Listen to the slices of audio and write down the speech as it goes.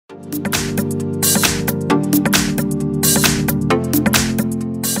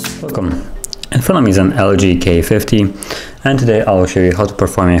Welcome. In front of me is an LG K50, and today I will show you how to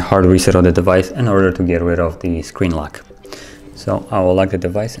perform a hard reset of the device in order to get rid of the screen lock. So I will lock the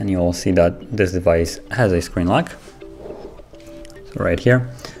device and you will see that this device has a screen lock. So right here,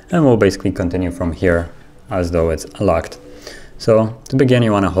 and we'll basically continue from here as though it's locked. So to begin,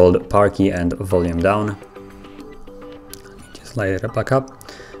 you want to hold power key and volume down. Let me just light it back up.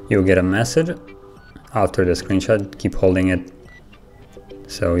 You'll get a message after the screenshot. Keep holding it.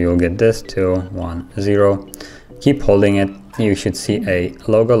 So you'll get this 210. Keep holding it. You should see a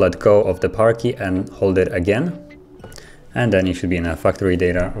logo. Let go of the power key and hold it again. And then you should be in a factory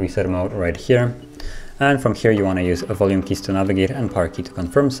data reset mode right here. And from here you want to use a volume keys to navigate and power key to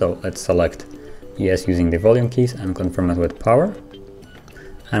confirm. So let's select yes using the volume keys and confirm it with power.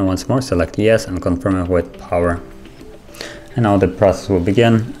 And once more select yes and confirm it with power. And now the process will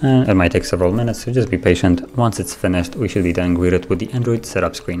begin, and it might take several minutes, so just be patient. Once it's finished, we should be then greeted with the Android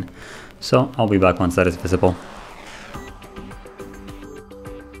setup screen. So I'll be back once that is visible.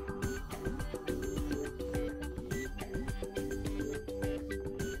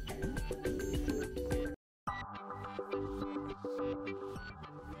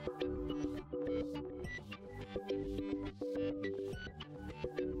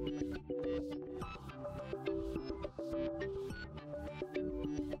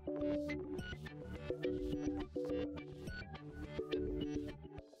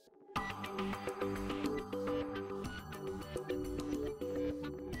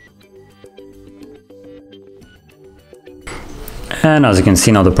 And as you can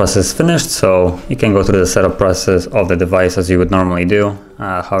see, now the process is finished, so you can go through the setup process of the device as you would normally do.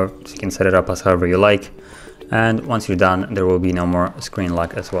 You can set it up as however you like. And once you're done, there will be no more screen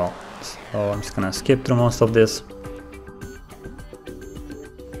lock as well. So I'm just gonna skip through most of this.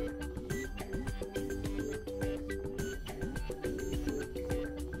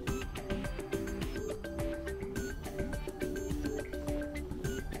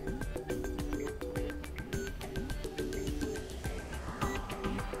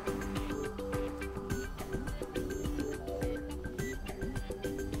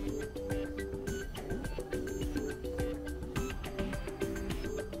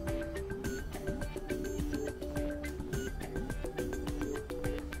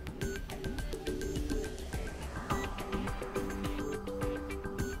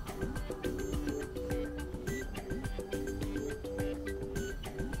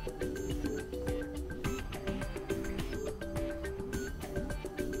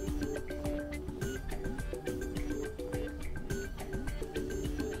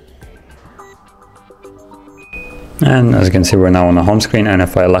 And as you can see, we're now on the home screen, and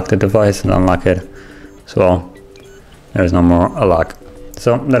if I lock the device and unlock it as well, there's no more a lock.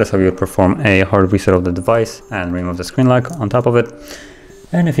 So that is how you would perform a hard reset of the device and remove the screen lock on top of it.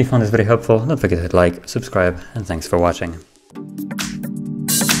 And if you found this very helpful, don't forget to hit like, subscribe, and thanks for watching.